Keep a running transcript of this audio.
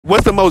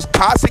What's the most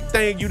toxic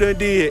thing you done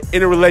did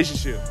in a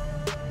relationship?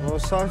 The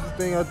most toxic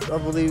thing I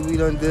believe we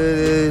done did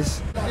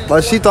is,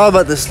 like, she thought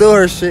about to steal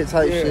her shit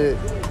type shit.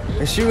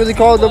 And she really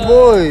called the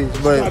boys,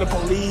 but Called the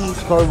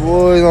police. Called the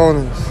boys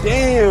on us.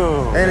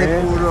 Damn. And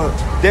they pulled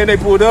up. Then they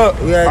pulled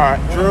up. We had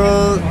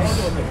drugs,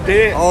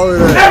 all of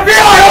that.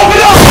 FBI,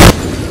 open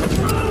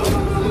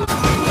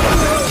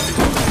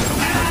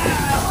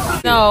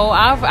up! No,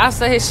 I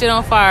set his shit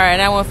on fire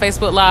and I went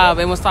Facebook Live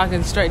and was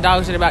talking straight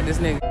dog shit about this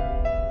nigga.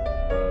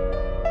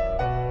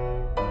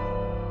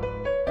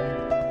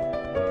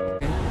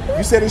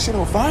 You set his shit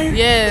on fire?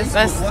 Yes,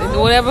 that's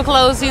whatever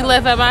clothes he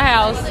left at my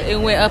house,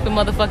 it went up in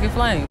motherfucking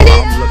flames.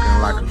 I'm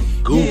looking like a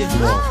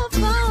goofball.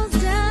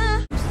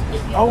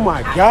 Oh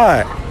my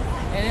God.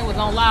 And it was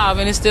on live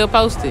and it's still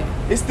posted.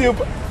 It's still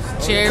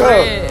cherry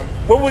red.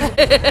 What was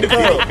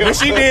when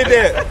she did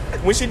that?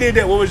 When she did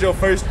that, what was your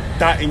first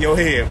thought in your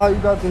head? How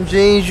you got them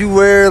jeans you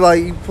wear,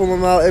 like you pull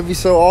them out every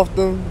so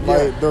often,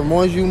 like the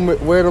ones you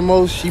wear the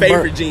most. She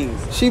favorite jeans.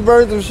 She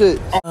burned them shit.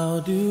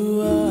 How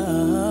do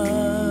I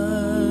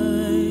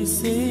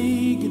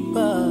say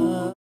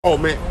goodbye? Oh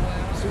man,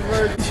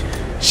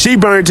 she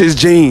burned his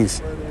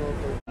jeans.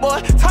 Boy,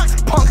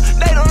 toxic punk,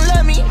 they don't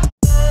love me.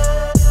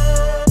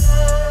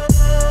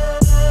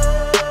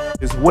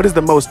 What is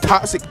the most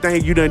toxic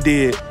thing you done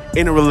did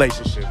in a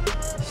relationship?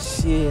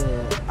 Shit,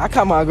 I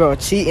caught my girl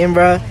cheating,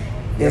 bro.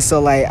 And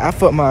so like I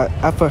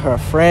put her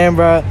friend,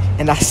 bro,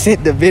 and I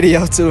sent the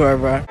video to her,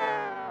 bro.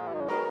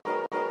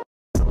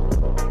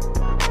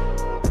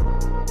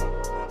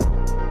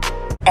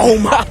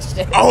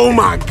 Oh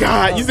my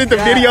God! You sent the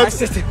video? I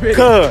sent the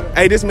video.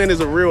 Hey, this man is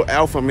a real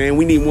alpha, man.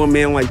 We need one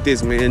man like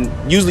this, man.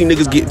 Usually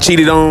niggas get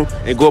cheated on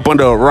and go up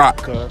under a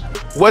rock.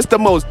 What's the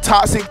most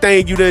toxic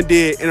thing you done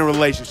did in a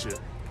relationship?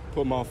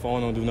 Put my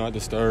phone on Do Not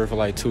Disturb for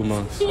like 2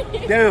 months.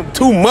 Damn,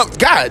 2 months?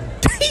 God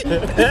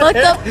damn. Fucked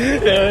up.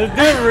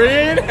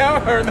 Red? I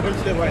don't heard no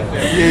shit like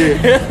that.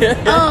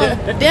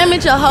 Yeah.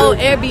 Damage a whole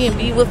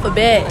Airbnb with a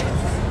bag.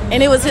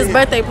 And it was his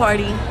birthday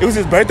party. It was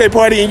his birthday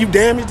party and you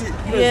damaged it?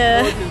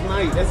 Yeah. That's his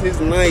night. That's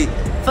his night.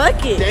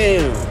 Fuck it.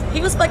 Damn. He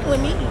was fucking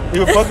with me. He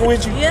was fucking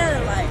with you? Yeah,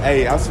 like.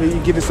 Hey, I swear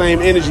you get the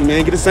same energy,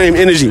 man. Get the same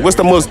energy. What's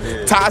the most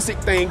toxic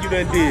thing you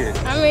done did?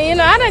 I mean, you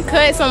know, I done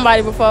cut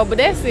somebody before, but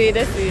that's it.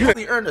 That's it. You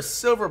only earned a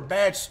silver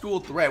badge stool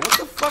threat. What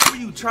the fuck were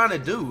you trying to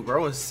do,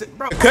 bro?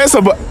 Bro. Cut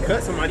somebody.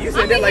 Cut somebody. You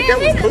said that like that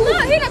was cool.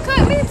 Look, he done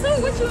cut me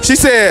too. What you? She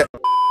said.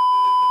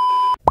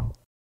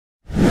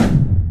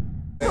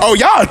 Oh,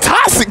 y'all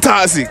toxic.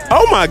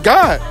 Oh my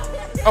God.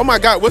 Oh my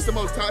God, what's the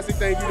most toxic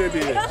thing you done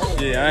did?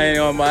 Yeah, I ain't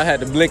on, but I had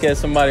to blick at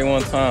somebody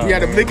one time. You had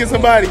to blick at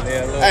somebody?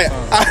 Yeah,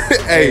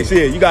 hey,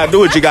 shit, you gotta do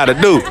what you gotta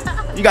do.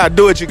 You gotta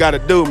do what you gotta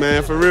do,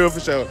 man, for real, for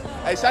sure.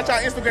 Hey, shout y'all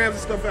Instagrams and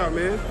stuff out,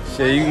 man.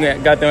 Shit, you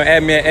got them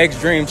add me at X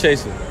Dream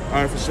Chaser. All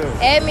right, for sure.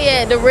 Add me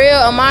at the real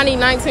Amani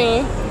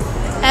 19.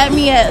 Add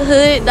me at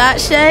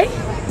hood.shay.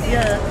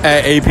 Yeah.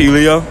 At AP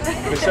Leo.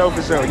 For sure.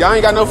 Y'all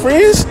ain't got no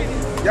friends?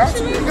 Y'all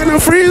ain't got no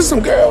friends?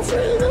 Some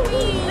girlfriends?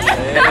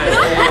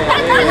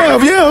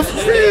 Yeah,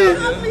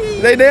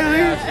 friends. They down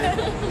here?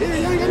 Yeah,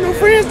 y'all ain't got no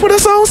friends. Put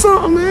us on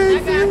something,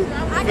 man.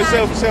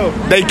 For sure.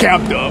 They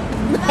capped up.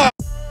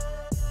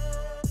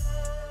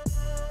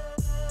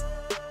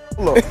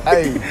 Look,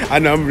 hey. I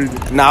know, I'm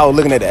reading. Nah, I was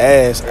looking at the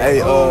ass.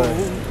 Hey,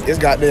 it's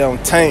goddamn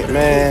Tank,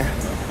 man.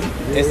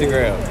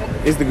 Instagram.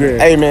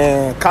 Hey,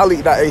 man,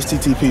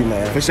 colleague.http,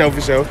 man. For sure.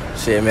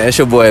 Shit, man, it's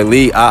your boy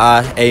Elite,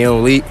 AM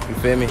Elite, you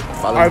feel me?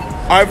 Follow me.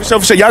 All right, for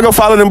sure. Y'all go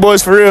follow them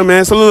boys for real,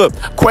 man. So look,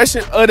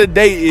 question of the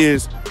day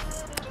is,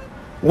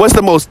 what's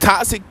the most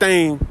toxic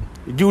thing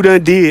you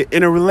done did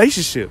in a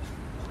relationship?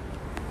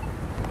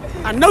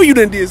 I know you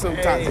done did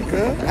something toxic,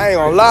 huh? I ain't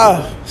gonna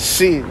lie.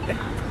 Shit.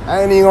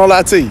 I ain't even gonna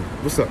lie to you.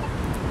 What's up?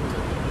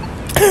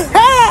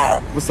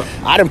 What's up?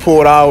 I done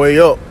pulled all the way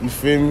up, you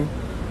feel me?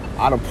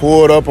 I done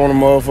pulled up on the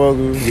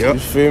motherfuckers, you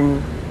feel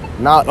me?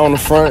 Knocked on the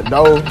front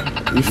door,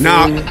 you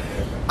feel me?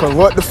 Cause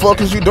what the fuck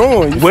is you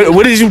doing?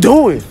 What is you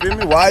doing? You feel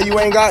me? Why you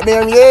ain't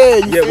goddamn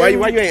why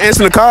you ain't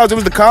answering the calls? It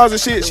was the calls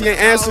and shit. She ain't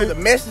answering the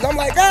message. I'm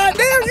like, God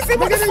damn, you feel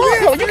me? What the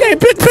fuck? You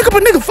can't pick up a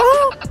nigga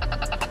phone.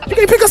 You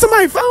can't pick up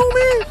somebody's phone,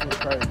 man.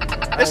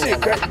 That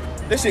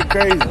shit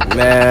crazy.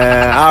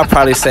 Man, I'll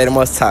probably say the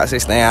most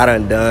toxic thing I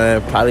done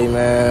probably,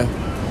 man.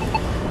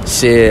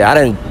 Shit, I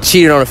done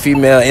cheated on a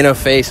female in her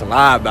face and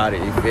lied about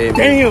it, you feel me?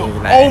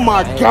 Damn, oh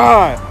my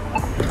God.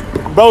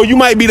 Bro, you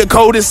might be the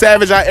coldest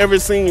savage I ever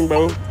seen,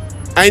 bro.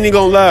 I ain't even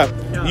gonna lie.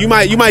 You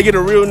might get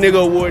a real nigga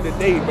award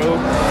today, bro.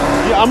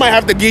 I might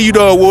have to give you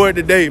the award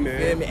today,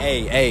 man.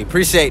 Hey,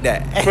 appreciate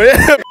that.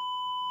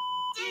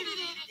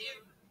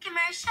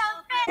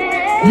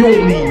 You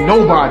don't need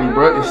nobody,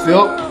 bro,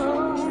 except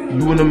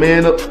you and the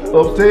man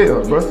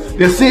upstairs, bro.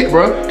 That's it,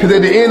 bro. Cause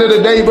at the end of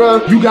the day, bro,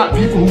 you got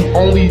people who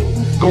only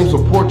gonna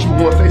support you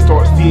once they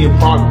start seeing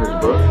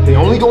progress, bro. They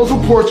only gonna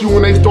support you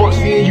when they start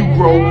seeing you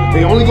grow.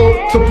 They only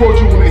gonna support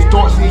you when they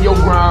start seeing your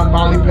grind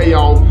finally pay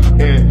off.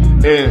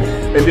 And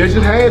that's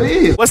just how it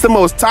is. What's the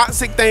most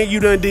toxic thing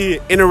you done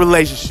did in a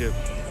relationship?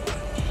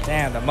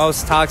 Damn, the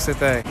most toxic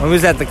thing. When we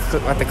was at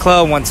the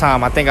club one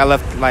time, I think I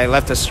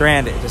left her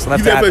stranded. Just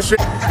left her.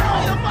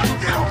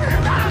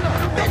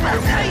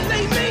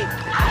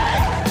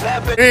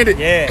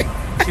 Yeah.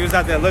 She was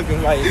out there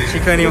looking like she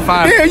couldn't even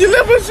find me. Yeah, you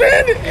left her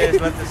stranded. Yeah, he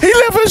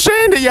left her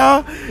stranded,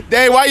 y'all.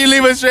 Dang, why you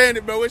leave her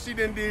stranded, bro? What she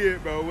done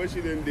did, bro? What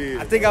she done did?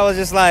 I think I was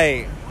just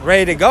like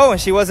ready to go, and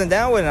she wasn't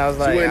down with it. I was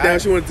like, she went down.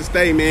 She wanted to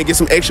stay, man. Get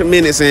some extra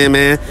minutes in,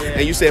 man. Yeah.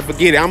 And you said,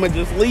 forget it. I'ma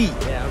just leave.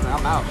 Yeah,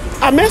 I'm out.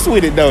 I mess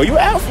with it though. You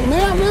alpha,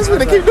 man. I mess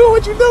with it. Keep doing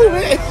what you do,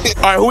 man.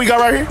 All right, who we got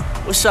right here?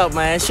 What's up,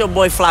 man? It's your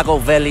boy Flacco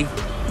Velli.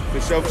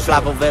 For sure.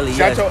 Flacco Velli.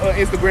 Shout your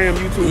Instagram,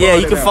 YouTube. Yeah,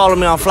 you can follow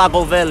me on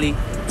Flacco Velli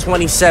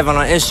 27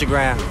 on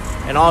Instagram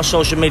and all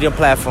social media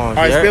platforms.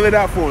 All right, spell it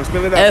out for him.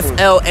 Spell it out for him.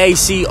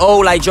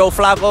 FLACO like Joe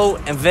Flacco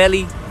and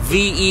Velli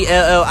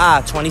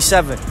VELLI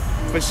 27.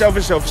 For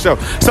sure.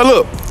 So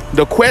look,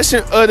 the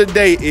question of the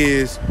day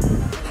is,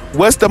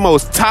 what's the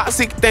most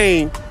toxic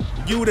thing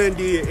you done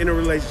did in a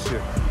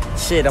relationship?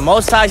 Shit, the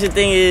most toxic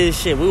thing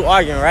is we were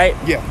arguing, right?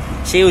 Yeah.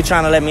 She was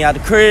trying to let me out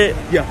the crib.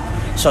 Yeah.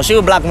 So she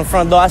was blocking the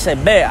front door. I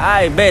said, bet,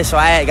 I bet. So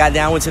I got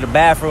down, went to the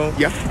bathroom.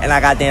 Yeah. And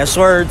I got down,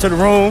 swerved to the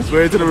room.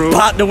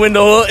 Popped the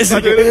window up.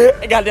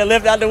 I got there,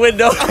 left out the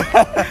window.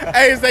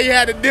 Hey, so you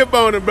had to dip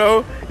on it,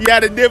 bro. You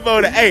had to dip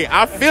on it. Hey,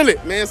 I feel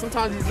it, man.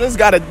 Sometimes you just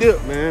gotta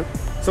dip, man.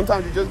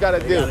 Sometimes you just gotta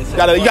dip. You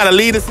gotta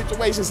leave the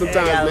situation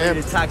sometimes,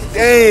 man.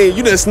 Dang,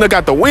 you done snuck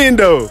out the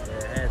window.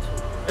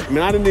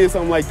 Man, I done did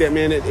something like that,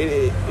 man. It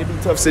be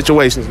tough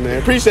situations, man.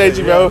 Appreciate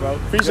you, bro.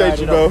 Appreciate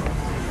you, bro.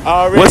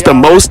 What's the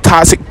most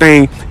toxic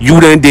thing you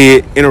done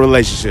did in a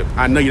relationship?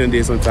 I know you done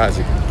did something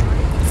toxic.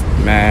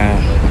 Man,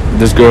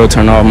 this girl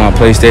turned off my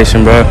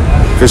PlayStation, bro.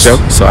 For sure.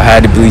 So I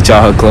had to bleach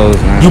all her clothes,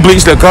 man. You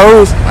bleached the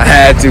clothes? I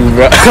had to,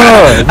 bro.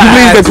 You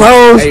bleached the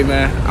clothes? Hey,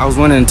 man, I was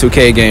winning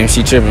 2K game.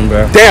 She tripping,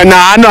 bro. Damn,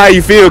 nah, I know how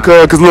you feel,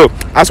 cuz look,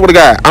 I swear to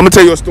God, I'm gonna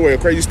tell you a story, a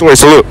crazy story.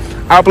 So look,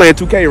 I was playing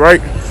 2K,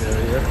 right?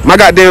 My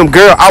goddamn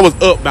girl, I was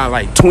up by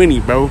like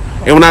 20, bro.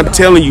 And when I'm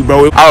telling you,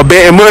 bro, I was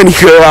betting money,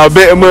 cuz. I was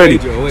betting money.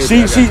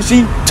 She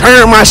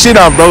turned my shit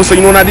off, bro. So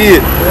you know what I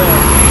did?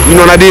 You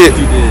know what I did?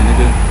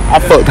 I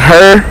fucked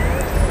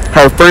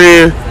her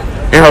friend,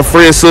 and her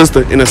friend's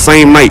sister in the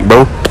same night,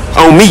 bro.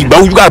 On me,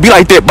 bro. You gotta be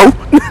like that, bro.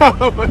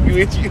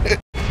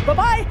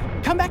 Bye-bye.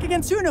 Come back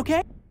again soon,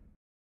 okay?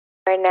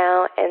 Are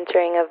now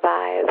entering a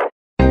vibe.